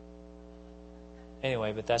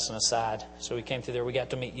 Anyway, but that's an aside. So we came through there. We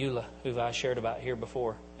got to meet Eula, who I shared about here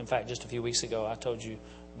before. In fact, just a few weeks ago, I told you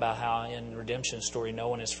about how in Redemption story, no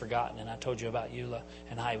one is forgotten. And I told you about Eula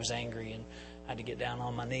and how he was angry and I had to get down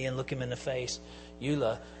on my knee and look him in the face.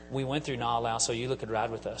 Eula, we went through Na'alau so Eula could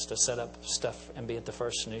ride with us to set up stuff and be at the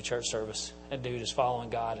first new church service. That dude is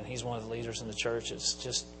following God, and he's one of the leaders in the church.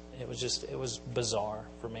 It was bizarre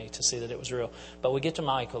for me to see that it was real. But we get to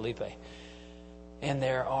Mai Kolipe, and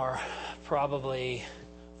there are probably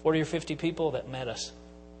 40 or 50 people that met us,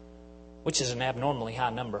 which is an abnormally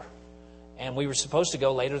high number. And we were supposed to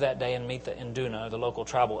go later that day and meet the Induna, the local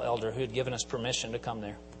tribal elder, who had given us permission to come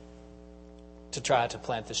there to try to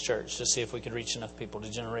plant this church, to see if we could reach enough people to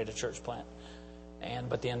generate a church plant.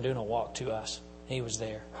 But the Induna walked to us. He was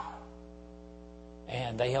there.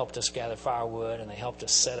 And they helped us gather firewood, and they helped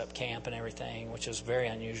us set up camp and everything, which was very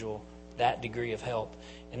unusual, that degree of help.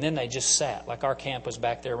 And then they just sat. Like, our camp was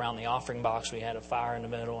back there around the offering box. We had a fire in the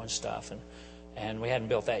middle and stuff. And we hadn't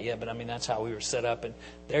built that yet, but I mean, that's how we were set up. And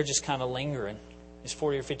they're just kind of lingering. These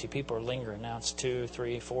 40 or 50 people are lingering. Now it's 2,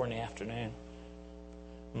 3, 4 in the afternoon.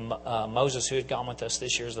 Moses, who had gone with us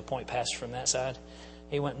this year as the point pastor from that side,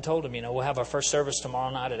 he went and told him, we'll have our first service tomorrow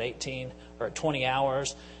night at 20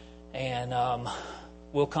 hours. And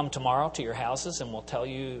we'll come tomorrow to your houses and we'll tell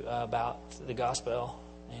you about the gospel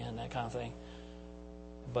and that kind of thing.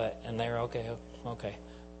 And they're okay.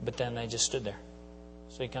 But then they just stood there.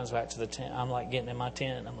 So he comes back to the tent. I'm like getting in my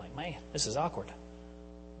tent. And I'm like, man, this is awkward.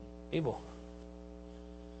 People.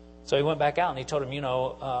 So he went back out and he told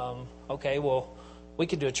him, okay, well, we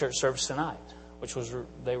could do a church service tonight, which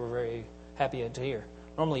they were very happy to hear.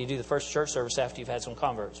 Normally you do the first church service after you've had some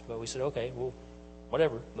converts. But we said, okay, well,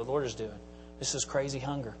 whatever the Lord is doing. This is crazy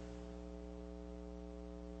hunger.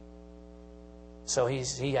 So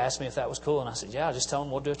he asked me if that was cool. And I said, yeah, just tell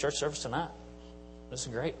him we'll do a church service tonight. This is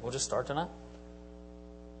great. We'll just start tonight.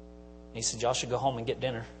 And he said, y'all should go home and get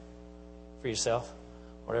dinner for yourself,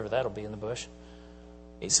 whatever that'll be in the bush.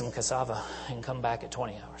 Eat some cassava and come back at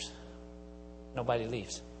 20 hours. Nobody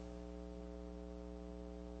leaves.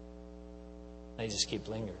 They just keep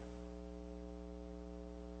lingering.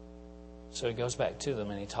 So he goes back to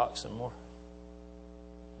them and he talks some more.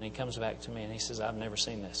 And he comes back to me and he says, I've never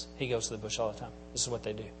seen this. He goes to the bush all the time. This is what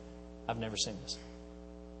they do. I've never seen this.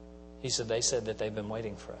 He said, they said that they've been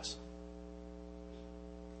waiting for us.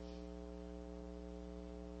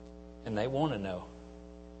 And they want to know.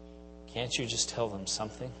 Can't you just tell them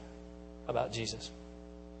something about Jesus?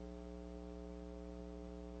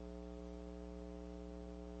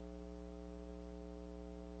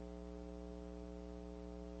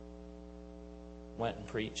 Went and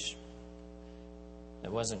preached.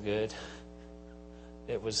 It wasn't good.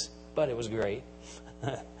 But it was great.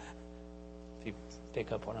 If you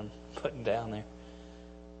pick up what I'm putting down there.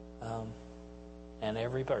 And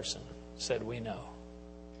every person said, we know.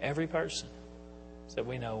 Every person said,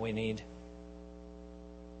 we know we need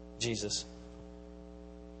Jesus.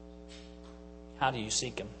 How do you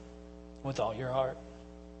seek Him? With all your heart.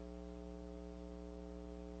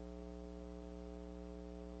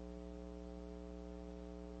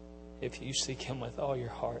 If you seek Him with all your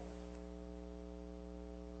heart,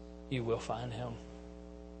 you will find Him.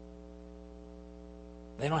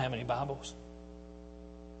 They don't have any Bibles.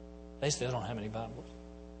 They still don't have any Bibles.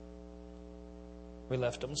 We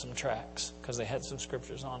left them some tracts because they had some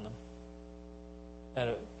scriptures on them that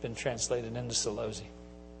had been translated into Solose.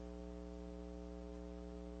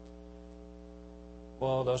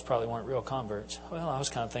 Well, those probably weren't real converts. Well, I was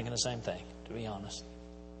kind of thinking the same thing, to be honest.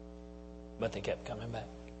 But they kept coming back.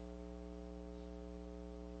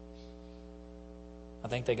 I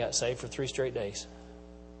think they got saved for 3 straight days.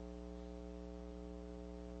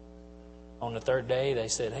 On the 3rd day, they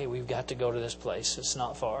said, hey, we've got to go to this place. It's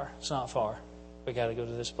not far. It's not far. We got to go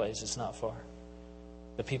to this place. It's not far.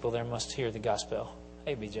 The people there must hear the gospel.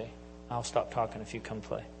 Hey, BJ, I'll stop talking if you come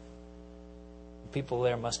play. The people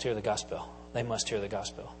there must hear the gospel. They must hear the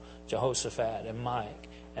gospel. Jehoshaphat and Mike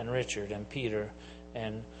and Richard and Peter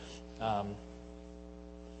and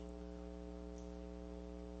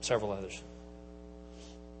several others.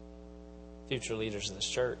 Future leaders of this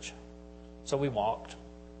church. So we walked.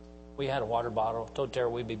 We had a water bottle. Told Tara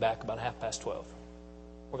we'd be back about 12:30.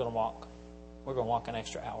 We're going to walk. We're going to walk an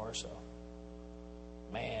extra hour or so.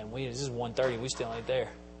 Man, this is 1:30. We still ain't there.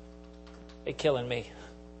 They killing me.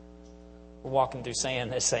 We're walking through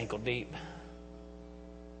sand that's ankle deep.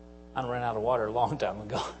 I ran out of water a long time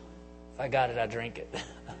ago. If I got it, I drink it.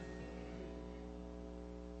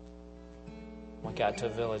 We got to a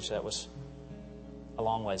village that was a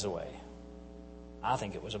long ways away. I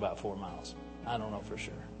think it was about 4 miles. I don't know for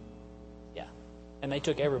sure. Yeah. And they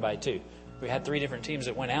took everybody too. We had 3 different teams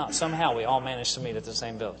that went out. Somehow we all managed to meet at the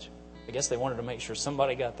same village. I guess they wanted to make sure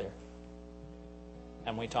somebody got there.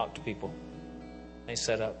 And we talked to people. They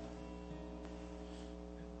set up.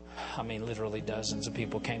 I mean, literally dozens of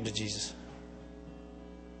people came to Jesus.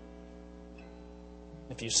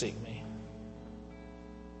 If you seek me.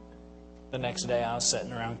 The next day I was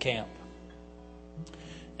sitting around camp.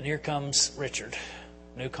 And here comes Richard,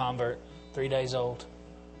 new convert, 3 days old.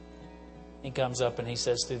 He comes up and he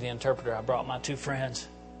says through the interpreter, I brought my 2 friends.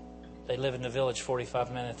 They live in the village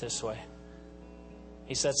 45 minutes this way.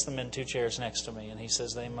 He sets them in 2 chairs next to me and he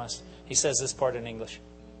says he says this part in English.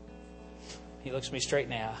 He looks me straight in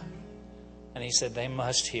the eye and he said, they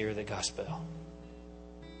must hear the gospel.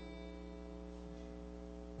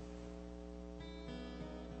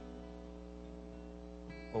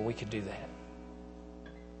 Well, we could do that.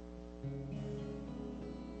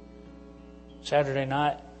 Saturday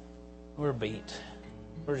night, we're beat.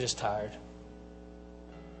 We're just tired.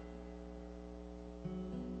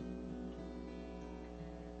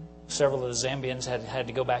 Several of the Zambians had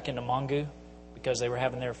to go back into Mongu because they were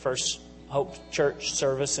having their first Hope Church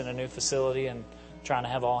service in a new facility and trying to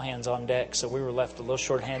have all hands on deck. So we were left a little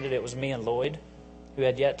short-handed. It was me and Lloyd, who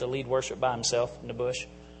had yet to lead worship by himself in the bush.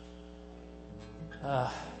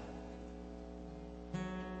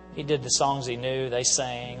 He did the songs he knew. They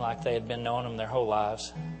sang like they had been knowing them their whole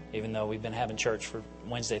lives, even though we've been having church for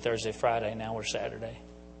Wednesday, Thursday, Friday. Now we're Saturday.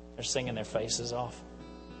 They're singing their faces off.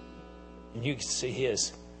 And you can see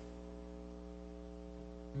his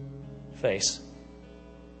face.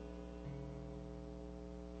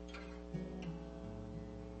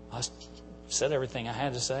 I said everything I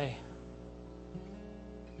had to say.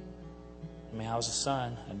 I mean, I was a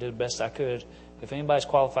son. I did the best I could. If anybody's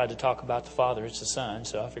qualified to talk about the Father, it's the Son.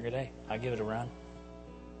 So I figured, hey, I'll give it a run.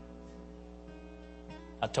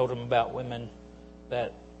 I told him about women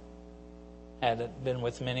that had been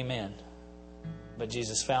with many men, but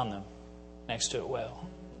Jesus found them next to a well.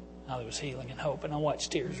 How there was healing and hope, and I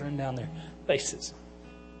watched tears run down their faces.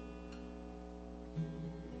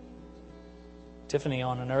 Tiffany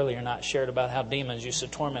on an earlier night shared about how demons used to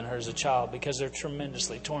torment her as a child because they're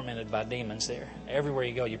tremendously tormented by demons there. Everywhere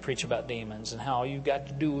you go, you preach about demons and how all you got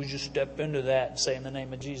to do is just step into that and say, in the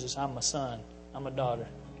name of Jesus, I'm a son, I'm a daughter,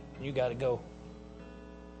 and you got to go.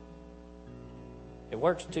 It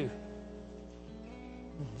works too.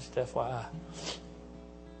 Just FYI.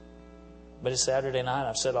 But it's Saturday night.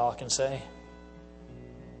 I've said all I can say.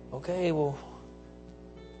 Okay, well,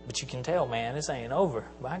 but you can tell, man, this ain't over.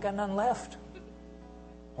 But I ain't got nothing left.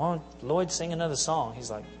 Why don't Lloyd sing another song? He's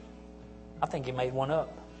like, I think he made one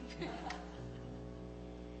up.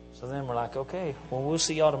 So then we're like, okay, well, we'll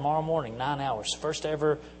see y'all tomorrow morning, 9 hours. First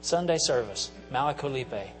ever Sunday service,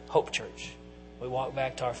 Malakolipe, Hope Church. We walk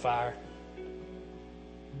back to our fire.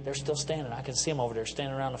 They're still standing. I can see them over there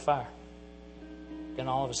standing around the fire. Then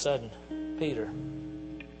all of a sudden, Peter,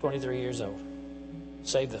 23 years old,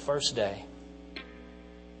 saved the first day,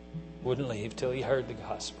 wouldn't leave till he heard the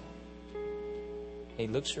gospel. He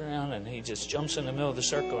looks around and he just jumps in the middle of the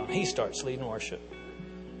circle and he starts leading worship.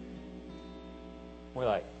 We're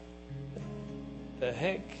like, the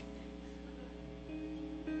heck?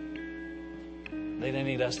 They didn't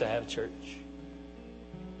need us to have church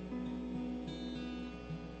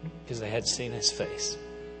because they had seen his face.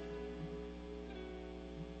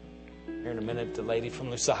 Here in a minute, the lady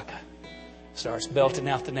from Lusaka starts belting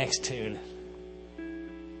out the next tune.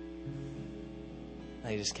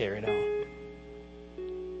 They just carried on.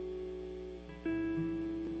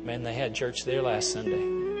 Man, they had church there last Sunday.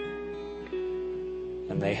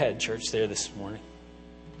 And they had church there this morning.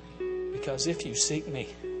 Because if you seek me,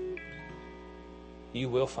 you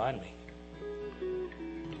will find me.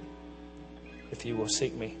 If you will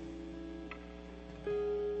seek me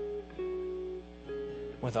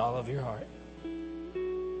with all of your heart.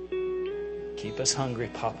 Keep us hungry,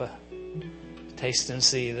 Papa. Taste and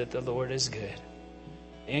see that the Lord is good.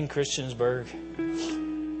 In Christiansburg,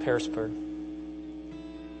 Harrisburg,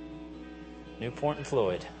 Newport and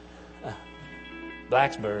Floyd,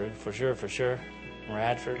 Blacksburg, for sure,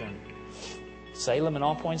 Radford, and Salem, and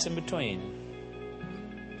all points in between,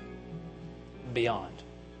 beyond.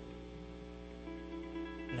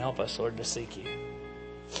 And help us, Lord, to seek you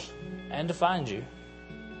and to find you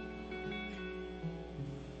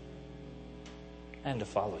and to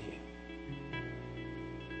follow you.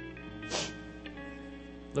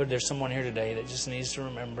 Lord, there's someone here today that just needs to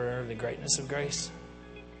remember the greatness of grace.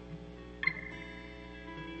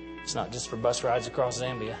 It's not just for bus rides across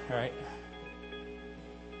Zambia, right?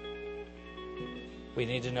 We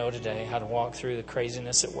need to know today how to walk through the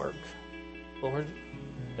craziness at work. Lord,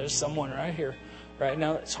 there's someone right here, right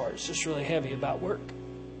now, that's heart's just really heavy about work.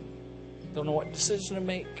 Don't know what decision to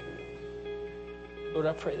make. Lord,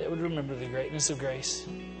 I pray they would remember the greatness of grace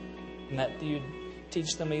and that you'd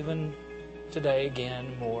teach them even today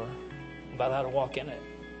again more about how to walk in it.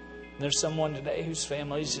 And there's someone today whose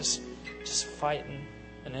family's just fighting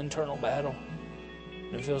an internal battle.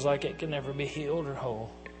 And it feels like it can never be healed or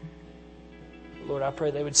whole. Lord, I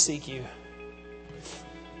pray they would seek you.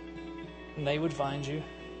 And they would find you.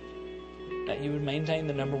 That you would maintain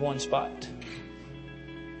the number one spot.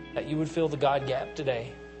 That you would fill the God gap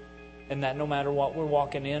today. And that no matter what we're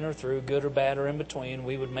walking in or through, good or bad or in between,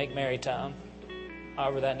 we would make merry time.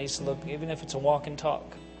 However that needs to look, even if it's a walk and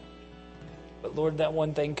talk. But Lord, that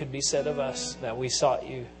one thing could be said of us, that we sought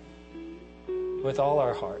you with all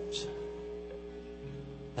our hearts.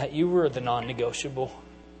 That you were the non-negotiable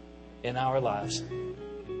in our lives.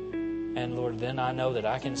 And Lord, then I know that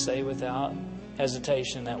I can say without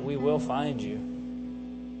hesitation that we will find you.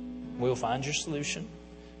 We'll find your solution.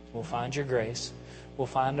 We'll find your grace. We'll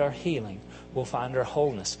find our healing. We'll find our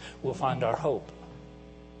wholeness. We'll find our hope.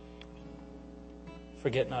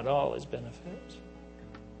 Forget not all his benefits.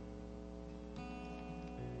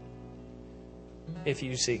 If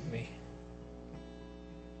you seek me,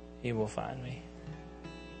 you will find me.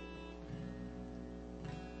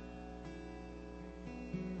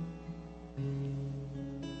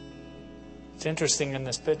 It's interesting in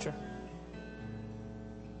this picture.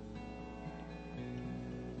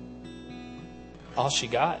 All she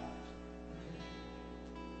got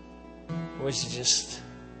was just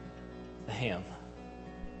the hymn.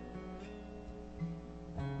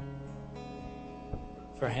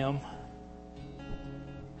 For him,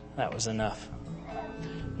 that was enough.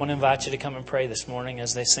 I want to invite you to come and pray this morning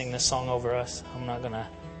as they sing this song over us. I'm not going to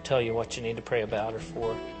tell you what you need to pray about or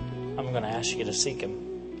for. I'm going to ask you to seek him.